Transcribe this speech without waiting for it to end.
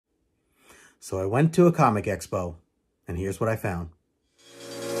So I went to a Comic Expo, and here's what I found.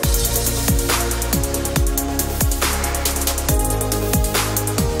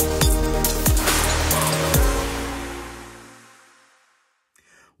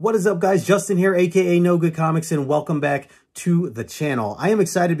 What is up, guys? Justin here, aka No Good Comics, and welcome back to the channel. I am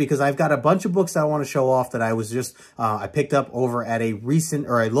excited because I've got a bunch of books that I want to show off that I was just, I picked up over at a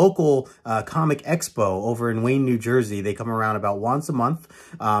local Comic Expo over in Wayne, New Jersey. They come around about once a month,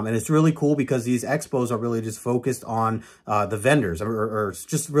 and it's really cool because these expos are really just focused on the vendors, or it's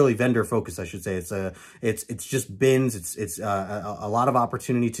just really vendor focused, I should say. It's just bins. It's a lot of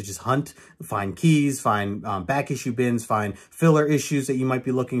opportunity to just hunt, find keys, find back issue bins, find filler issues that you might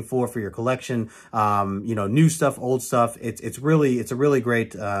be looking for your collection. You know, new stuff, old stuff. It's a really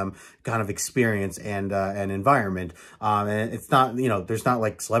great kind of experience and environment. And it's not, you know, there's not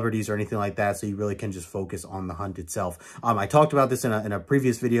like celebrities or anything like that, so you really can just focus on the hunt itself. I talked about this in a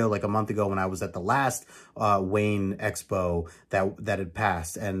previous video like a month ago when I was at the last Wayne Expo that had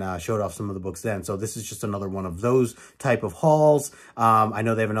passed, and showed off some of the books then. So this is just another one of those type of hauls. I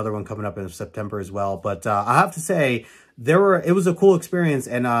know they have another one coming up in September as well, but I have to say, it was a cool experience,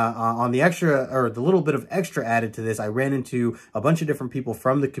 and on the extra, or the little bit of extra added to this, I ran into a bunch of different people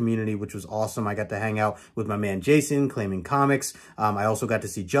from the community, which was awesome. I got to hang out with my man Jason, Claiming Comics. I also got to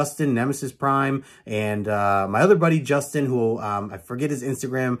see Justin, Nemesis Prime, and my other buddy Justin, who I forget his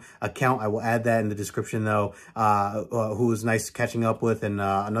Instagram account. I will add that in the description though, who was nice catching up with, and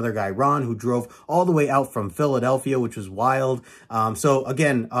another guy, Ron, who drove all the way out from Philadelphia, which was wild. So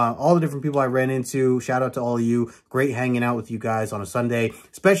again, all the different people I ran into, shout out to all of you. Great hanging out with you guys on a Sunday,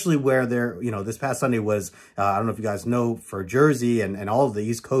 especially where this past Sunday was, I don't know if you guys know, for Jersey and all of the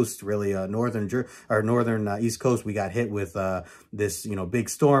East Coast, really, northern East Coast, we got hit with this, big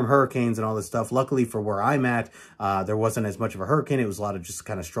storm, hurricanes and all this stuff. Luckily for where I'm at, there wasn't as much of a hurricane. It was a lot of just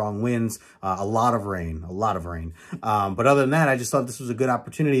kind of strong winds, a lot of rain. But other than that, I just thought this was a good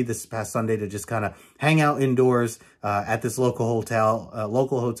opportunity this past Sunday to just kind of hang out indoors at this local hotel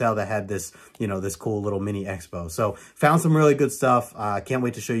that had this, this cool little mini expo. So found some really good stuff. Can't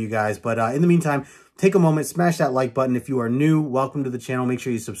wait to show you guys. But in the meantime, take a moment, smash that like button. If you are new, welcome to the channel. Make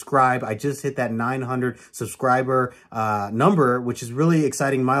sure you subscribe. I just hit that 900 subscriber number, which is really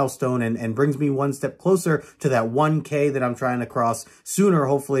exciting milestone, and brings me one step closer to that 1K that I'm trying to cross sooner,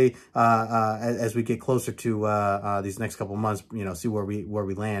 hopefully, as we get closer to these next couple months, see where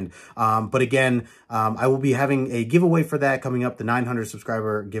we land. But again, I will be having a giveaway for that coming up, the 900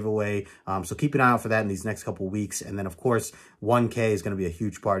 subscriber giveaway. So keep an eye out for that in these next couple weeks. And then, of course, 1K is going to be a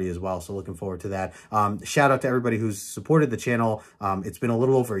huge party as well. So looking forward to that. Shout out to everybody who's supported the channel. It's been a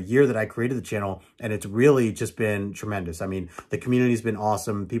little over a year that I created the channel, and it's really just been tremendous. I mean, the community's been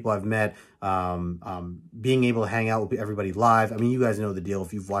awesome. People I've met, being able to hang out with everybody live. I mean, you guys know the deal.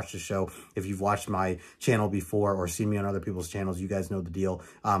 If you've watched the show, if you've watched my channel before or seen me on other people's channels, you guys know the deal.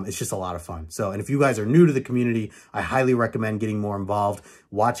 It's just a lot of fun. So, and if you guys are new to the community, I highly recommend getting more involved,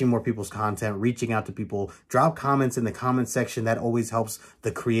 watching more people's content, reaching out to people, drop comments in the comment section. That always helps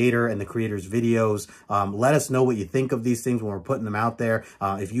the creator and the creator's videos. Let us know what you think of these things when we're putting them out there.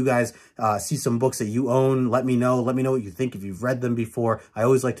 If you guys see some books that you own, let me know. Let me know what you think, if you've read them before. I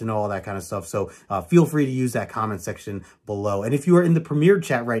always like to know all that kind of stuff. So feel free to use that comment section below. And if you are in the premiere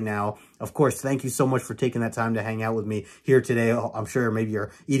chat right now, of course, thank you so much for taking that time to hang out with me here today. I'm sure maybe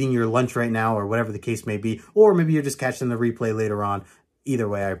you're eating your lunch right now, or whatever the case may be, or maybe you're just catching the replay later on. Either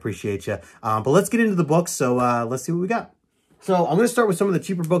way, I appreciate you. But let's get into the books. So let's see what we got. So I'm going to start with some of the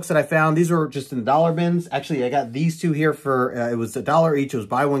cheaper books that I found. These were just in dollar bins. Actually, I got these two here for, it was $1 each. It was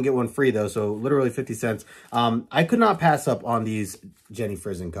buy one, get one free though. So literally 50 cents. I could not pass up on these Jenny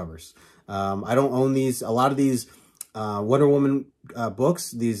Frison covers. I don't own these. A lot of these Wonder Woman books,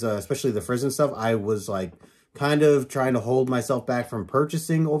 these especially the Frison stuff, I was like kind of trying to hold myself back from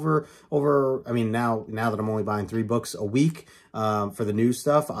purchasing over I mean, now that I'm only buying 3 books a week for the new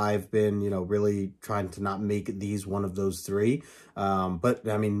stuff, I've been, really trying to not make these one of those 3. But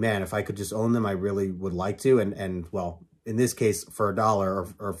I mean, man, if I could just own them, I really would like to. And well, in this case, for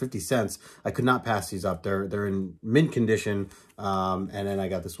 $1 or 50 cents, I could not pass these up. They're in mint condition. And then I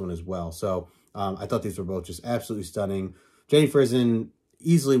got this one as well. So I thought these were both just absolutely stunning. Jenny Frison,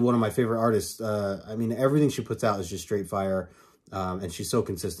 easily one of my favorite artists. I mean, everything she puts out is just straight fire. And she's so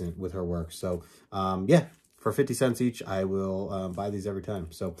consistent with her work. So yeah, for 50 cents each, I will buy these every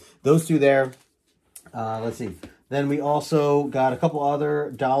time. So those two there. Let's see. Then we also got a couple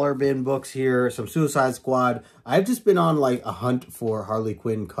other dollar bin books here. Some Suicide Squad. I've just been on like a hunt for Harley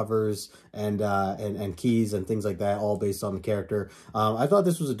Quinn covers and keys and things like that, all based on the character. I thought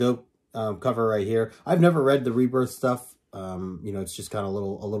this was a dope cover right here. I've never read the Rebirth stuff You know, it's just kind of a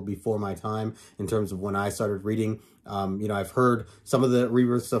little before my time in terms of when I started reading. You know, I've heard some of the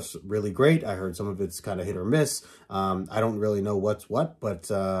Rebirth stuff's really great. I heard some of it's kind of hit or miss. I don't really know what's what, but,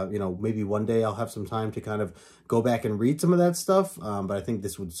 you know, maybe one day I'll have some time to kind of go back and read some of that stuff. But I think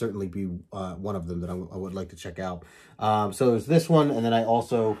this would certainly be one of them that I would like to check out. So there's this one, and then I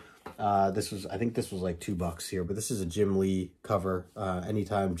also, I think this was like $2 here, but this is a Jim Lee cover.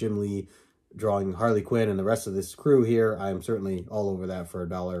 Anytime Jim Lee drawing Harley Quinn and the rest of this crew here, I'm certainly all over that for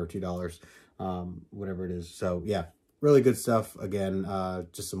 $1 or $2, whatever it is. So yeah, really good stuff. Again,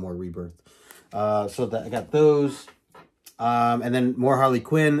 just some more Rebirth. So I got those. And then more Harley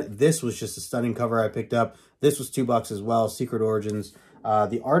Quinn. This was just a stunning cover I picked up. This was $2 as well. Secret Origins.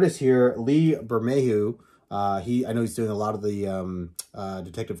 The artist here, Lee Bermejo. I know he's doing a lot of the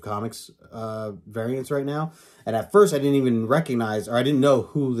Detective Comics variants right now. And at first I didn't even recognize, or I didn't know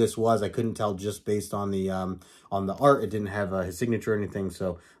who this was. I couldn't tell just based on the art. It didn't have his signature or anything.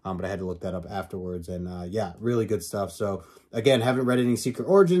 So, but I had to look that up afterwards. And yeah, really good stuff. So again, haven't read any Secret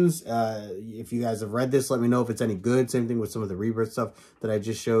Origins. If you guys have read this, let me know if it's any good. Same thing with some of the Rebirth stuff that I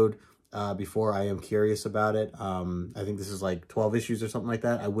just showed before. I am curious about it. I think this is like 12 issues or something like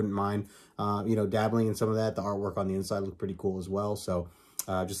that. I wouldn't mind, you know, dabbling in some of that. The artwork on the inside looked pretty cool as well. So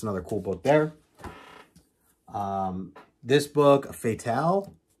just another cool book there. This book,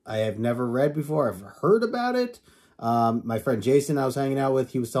 PHABLE, I have never read before. I've heard about it. My friend Jason I was hanging out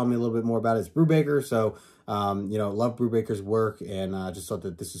with, he was telling me a little bit more about his Brubaker. So, you know, love Brubaker's work, and just thought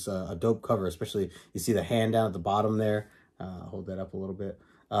that this is a dope cover, especially you see the hand down at the bottom there. Hold that up a little bit.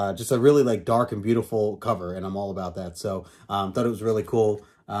 Just a really like dark and beautiful cover, and I'm all about that. So thought it was really cool.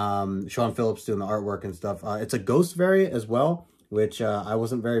 Sean Phillips doing the artwork and stuff. It's a Ghost variant as well, which I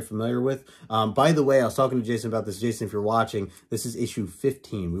wasn't very familiar with. By the way, I was talking to Jason about this. Jason, if you're watching, this is issue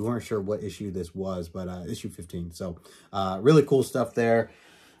 15. We weren't sure what issue this was, but issue 15. So really cool stuff there.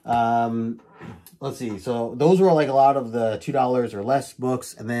 Let's see. So those were like a lot of the $2 or less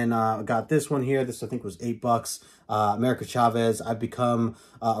books. And then I got this one here. This I think was $8. America Chavez. I've become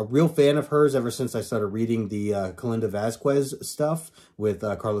a real fan of hers ever since I started reading the Kalinda Vasquez stuff with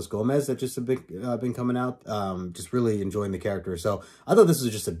Carlos Gomez that just have been coming out. Just really enjoying the character. So I thought this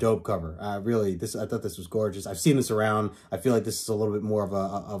was just a dope cover. I thought this was gorgeous. I've seen this around. I feel like this is a little bit more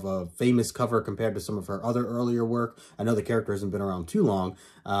of a famous cover compared to some of her other earlier work. I know the character hasn't been around too long,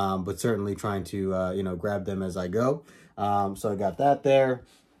 but certainly trying to you know, grab them as I go. So I got that there.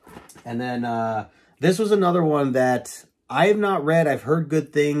 And then this was another one that I have not read. I've heard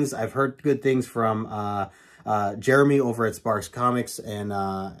good things. I've heard good things from Jeremy over at Sparks Comics, and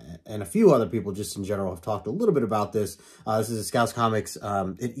a few other people just in general have talked a little bit about this. This is a Scouts Comics.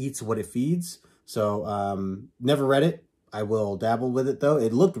 It Eats What It Feeds. So never read it. I will dabble with it though.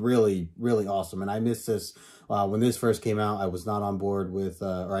 It looked really, really awesome, and I missed this. When this first came out, I was not on board with,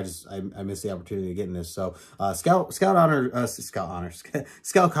 or I missed the opportunity to get in this. So, Scout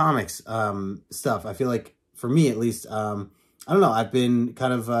Comics, stuff. I feel like, for me at least, I don't know, I've been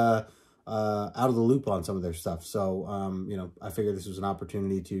kind of, out of the loop on some of their stuff. So, you know, I figured this was an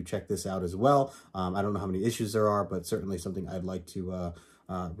opportunity to check this out as well. I don't know how many issues there are, but certainly something I'd like to,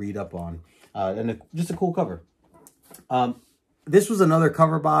 read up on. And just a cool cover. This was another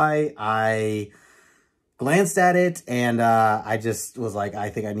cover by, I glanced at it, and I just was like, I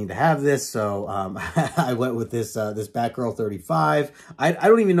think I need to have this. So I went with this this Batgirl 35. I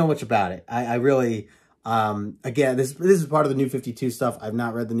don't even know much about it. I really, again, this is part of the New 52 stuff. I've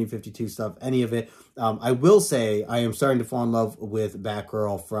not read the New 52 stuff, any of it. I will say I am starting to fall in love with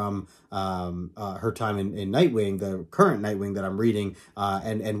Batgirl from her time in Nightwing, the current Nightwing that I'm reading,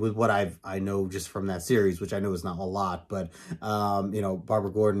 and with what I know just from that series, which I know is not a lot, but you know,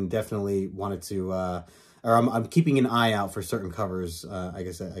 Barbara Gordon definitely wanted to. Or I'm keeping an eye out for certain covers, I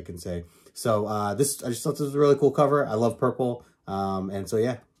guess I can say. So I just thought this was a really cool cover. I love purple. And so,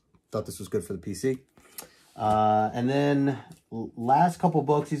 yeah, thought this was good for the PC. And then last couple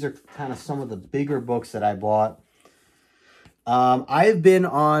books, these are kind of some of the bigger books that I bought. I've been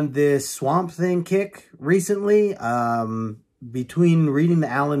on this Swamp Thing kick recently. Between reading the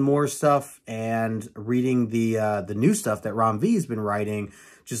Alan Moore stuff and reading the new stuff that Ron V has been writing,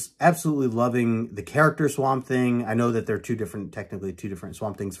 just absolutely loving the character Swamp Thing. I know that they're technically two different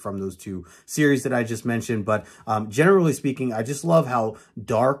Swamp Things from those two series that I just mentioned, but generally speaking, I just love how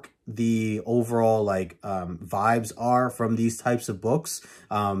dark the overall like vibes are from these types of books.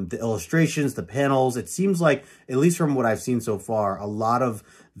 The illustrations, the panels, it seems like, at least from what I've seen so far, a lot of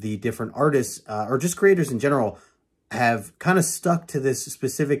the different artists or just creators in general have kind of stuck to this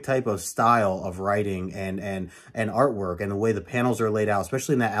specific type of style of writing and artwork, and the way the panels are laid out,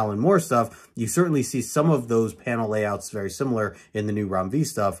 especially in that Alan Moore stuff. You certainly see some of those panel layouts very similar in the new Ram V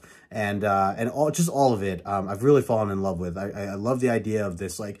stuff, and all of it. I've really fallen in love with. I love the idea of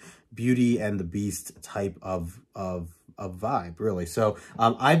this like Beauty and the Beast type of vibe, really. So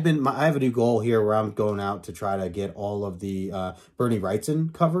I have a new goal here where I'm going out to try to get all of the Bernie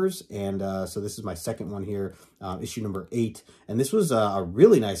Wrightson covers, and so this is my second one here, issue number 8, and this was a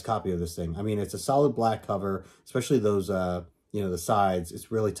really nice copy of this thing. I mean, it's a solid black cover, especially those you know, the sides.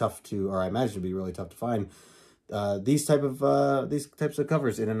 It's really tough to, or I imagine it'd be really tough to find these types of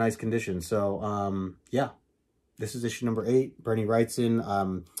covers in a nice condition. So yeah, this is issue number 8, Bernie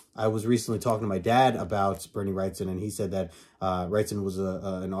Wrightson. I was recently talking to my dad about Bernie Wrightson, and he said that Wrightson was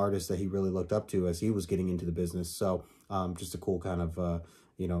an artist that he really looked up to as he was getting into the business. So just a cool kind of,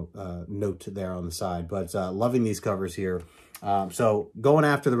 you know, note there on the side. But loving these covers here. So going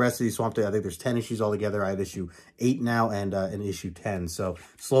after the rest of these Swamp Thing, I think there's 10 issues altogether. I have issue 8 now and an issue 10. So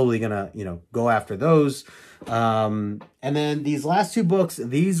slowly gonna, you know, go after those. And then these last 2 books,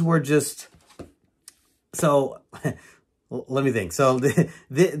 these were just... So... Let me think. So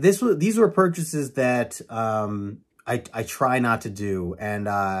these were purchases that I try not to do, and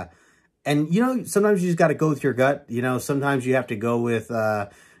you know, sometimes you just got to go with your gut. You know, sometimes you have to go with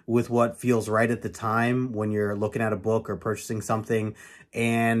what feels right at the time when you're looking at a book or purchasing something.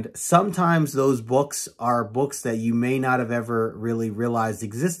 And sometimes those books are books that you may not have ever really realized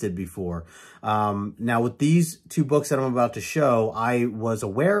existed before. Now, with these 2 books that I'm about to show, I was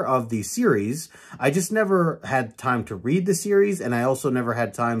aware of the series. I just never had time to read the series, and I also never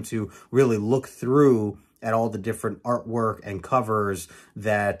had time to really look through at all the different artwork and covers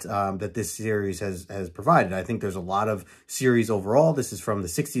that that this series has provided. I think there's a lot of series overall. This is from the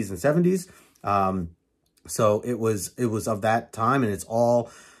 60s and 70s. So it was of that time, and it's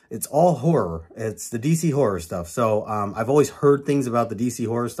all horror. It's the DC horror stuff. So I've always heard things about the DC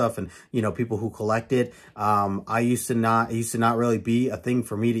horror stuff, and you know, people who collect it. It used to not really be a thing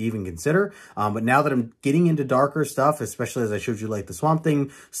for me to even consider. But now that I'm getting into darker stuff, especially as I showed you, like the Swamp Thing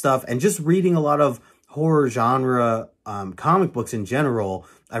stuff, and just reading a lot of horror genre comic books in general,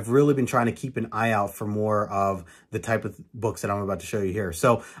 I've really been trying to keep an eye out for more of the type of books that I'm about to show you here.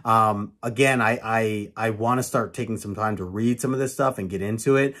 So again, I want to start taking some time to read some of this stuff and get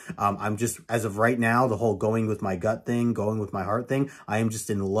into it. I'm just, as of right now, the whole going with my gut thing, going with my heart thing, I am just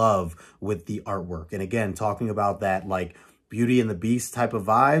in love with the artwork. And again, talking about that like Beauty and the Beast type of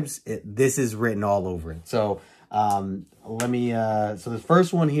vibes, this is written all over it. So let me, so the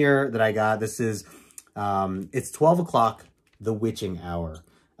first one here that I got, this is, it's 12 o'clock, The Witching Hour.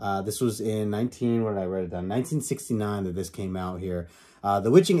 This was in 1969 that this came out here.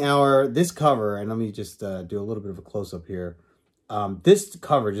 The Witching Hour, this cover, and let me just do a little bit of a close-up here. This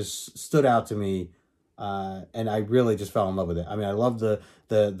cover just stood out to me, and I really just fell in love with it. I mean, I love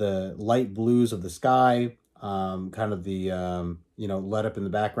the light blues of the sky, kind of the, you know, let up in the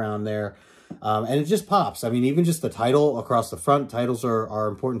background there. And it just pops. I mean, even just the title across the front, titles are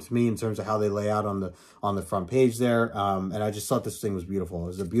important to me in terms of how they lay out on the front page there. And I just thought this thing was beautiful. It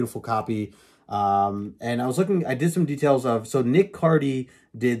was a beautiful copy. And I was looking, I did some details of, so Nick Cardy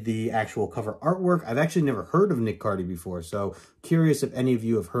did the actual cover artwork. I've actually never heard of Nick Cardy before. So curious if any of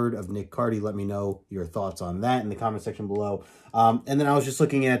you have heard of Nick Cardy. Let me know your thoughts on that in the comment section below. And then I was just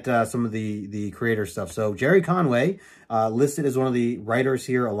looking at some of the creator stuff. So Jerry Conway, listed as one of the writers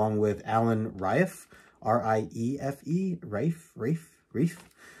here, along with Alan Rief, R-I-E-F-E, Rief.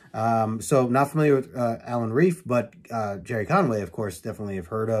 So not familiar with Alan Rief, but Jerry Conway, of course, definitely have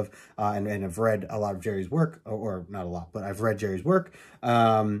heard of and have read a lot of Jerry's work, or not a lot, but I've read Jerry's work.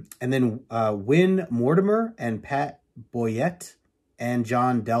 And then Win Mortimer and Pat Boyette and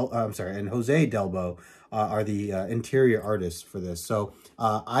and Jose Delbo are the interior artists for this. So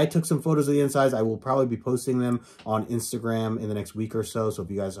I took some photos of the insides. I will probably be posting them on Instagram in the next week or so. So if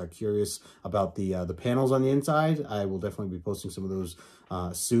you guys are curious about the panels on the inside, I will definitely be posting some of those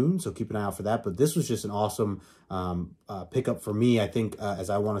soon. So keep an eye out for that. But this was just an awesome pickup for me, I think, as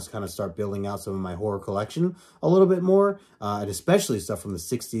I want to kind of start building out some of my horror collection a little bit more, and especially stuff from the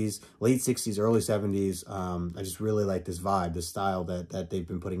 60s, late 60s, early 70s. I just really like this vibe, this style that they've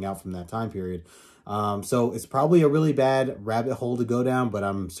been putting out from that time period. So it's probably a really bad rabbit hole to go down, but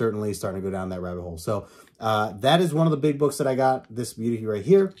I'm certainly starting to go down that rabbit hole. So that is one of the big books that I got, this beauty right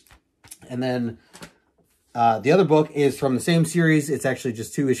here. And then the other book is from the same series. It's actually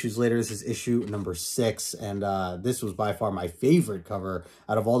just 2 issues later. This is issue number 6. And this was by far my favorite cover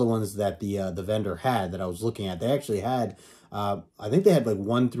out of all the ones that the vendor had that I was looking at. They actually had I think they had like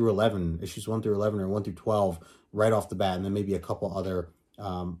 1 through 11, issues 1 through 11 or 1 through 12 right off the bat, and then maybe a couple other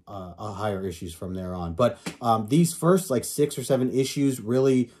higher issues from there on. But these first like 6 or 7 issues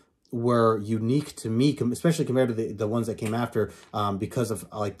really were unique to me, especially compared to the ones that came after, because of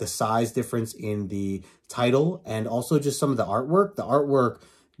like the size difference in the title and also just some of the artwork. The artwork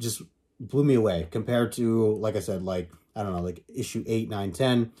just blew me away compared to, like I said, like, I don't know, like issue 8, 9,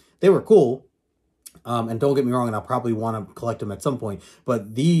 10. They were cool. And don't get me wrong, and I'll probably want to collect them at some point,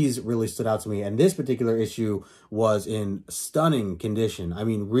 but these really stood out to me. And this particular issue was in stunning condition. I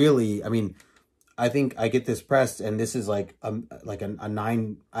mean, really, I mean, I think I get this pressed, and this is like a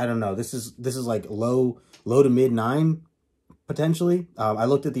 9. I don't know. This is like low to mid 9 potentially. I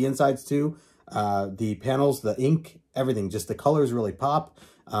looked at the insides too. The panels, the ink, everything, just the colors really pop.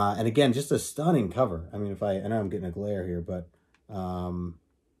 And again, just a stunning cover. I mean, I know I'm getting a glare here, but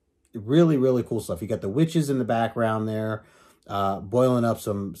really, really cool stuff. You got the witches in the background there, boiling up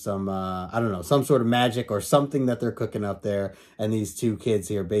some I don't know, some sort of magic or something that they're cooking up there. And these 2 kids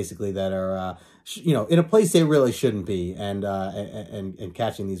here basically that are, you know, in a place they really shouldn't be, and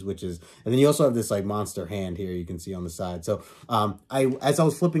catching these witches. And then you also have this like monster hand here you can see on the side. So as I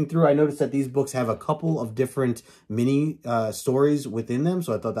was flipping through, I noticed that these books have a couple of different mini stories within them,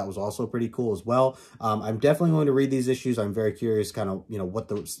 so I thought that was also pretty cool as well. I'm definitely going to read these issues. I'm very curious kind of, you know, what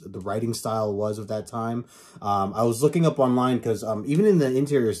the writing style was of that time. I was looking up online because even in the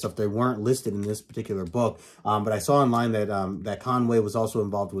interior stuff, they weren't listed in this particular book, but I saw online that that Conway was also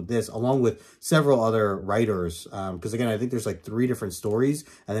involved with this, along with several other writers, because again, I think there's like 3 different stories,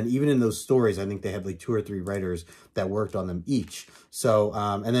 and then even in those stories, I think they had like 2 or 3 writers that worked on them each. So,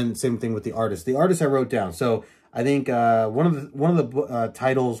 and then same thing with the artist. The artist I wrote down. So I think one of the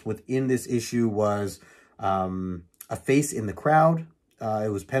titles within this issue was A Face in the Crowd.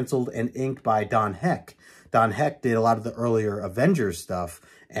 It was penciled and inked by Don Heck. Don Heck did a lot of the earlier Avengers stuff.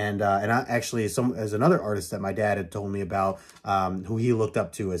 And I actually, as another artist that my dad had told me about, who he looked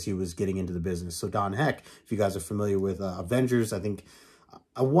up to as he was getting into the business. So Don Heck, if you guys are familiar with Avengers, I think,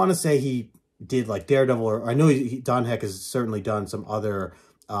 I want to say he did like Daredevil, or I know Don Heck has certainly done some other,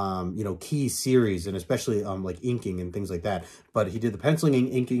 you know, key series, and especially like inking and things like that. But he did the penciling and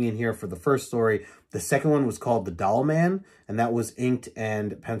inking in here for the first story. The second one was called The Doll Man, and that was inked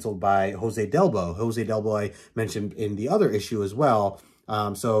and penciled by Jose Delbo. Jose Delbo I mentioned in the other issue as well.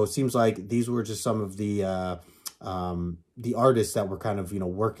 So it seems like these were just some of the artists that were kind of, you know,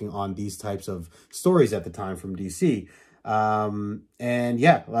 working on these types of stories at the time from DC. And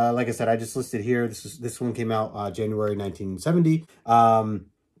yeah, like I said, I just listed here, this one came out, January 1970. And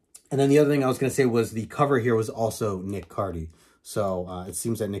then the other thing I was going to say was the cover here was also Nick Cardy. So, it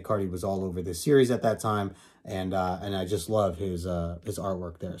seems that Nick Cardy was all over this series at that time. And I just love his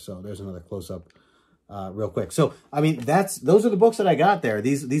artwork there. So there's another close up. Real quick. So, I mean, those are the books that I got there.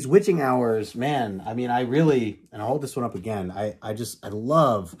 These witching hours, man, I mean, I really, and I'll hold this one up again. I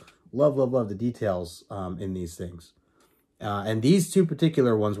love the details, in these things. And these 2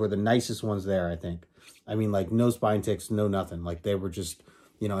 particular ones were the nicest ones there, I think. I mean, like no SpineTicks, no nothing. Like they were just,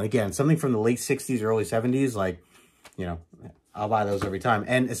 you know, and again, something from the late 60s, early 70s, like, you know, I'll buy those every time.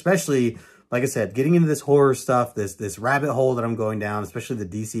 And especially, like I said, getting into this horror stuff, this rabbit hole that I'm going down, especially the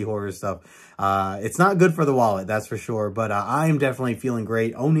DC horror stuff, it's not good for the wallet, that's for sure. But I am definitely feeling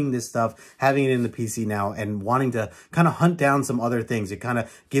great owning this stuff, having it in the PC now, and wanting to kind of hunt down some other things. It kind of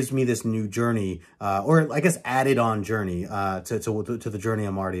gives me this new journey, or I guess added on journey to the journey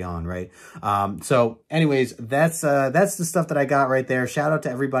I'm already on, right? So anyways, that's the stuff that I got right there. Shout out to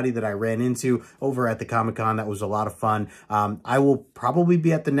everybody that I ran into over at the Comic-Con. That was a lot of fun. I will probably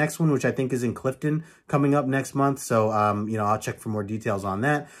be at the next one, which I think is in Clifton, coming up next month. So, you know, I'll check for more details on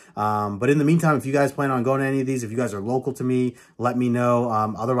that. But in the meantime, if you guys plan on going to any of these, if you guys are local to me, let me know.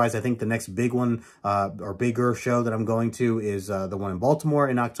 Otherwise, I think the next big one, or bigger show that I'm going to is the one in Baltimore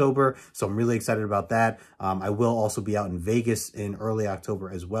in October. So I'm really excited about that. I will also be out in Vegas in early October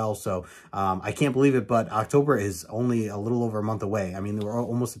as well. So I can't believe it, but October is only a little over a month away. I mean, we're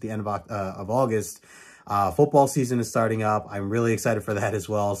almost at the end of August. Football season is starting up. I'm really excited for that as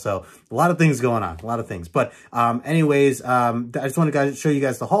well. So a lot of things going on, a lot of things. But anyways, I just want to show you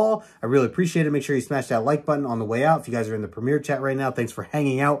guys the haul. I really appreciate it. Make sure you smash that like button on the way out. If you guys are in the premiere chat right now, thanks for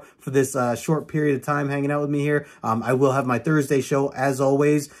hanging out for this short period of time, hanging out with me here. I will have my Thursday show, as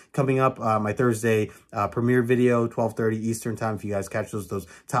always, coming up. My Thursday premiere video, 12:30 Eastern time. If you guys catch those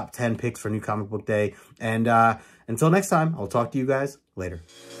top 10 picks for New Comic Book Day. And until next time, I'll talk to you guys later.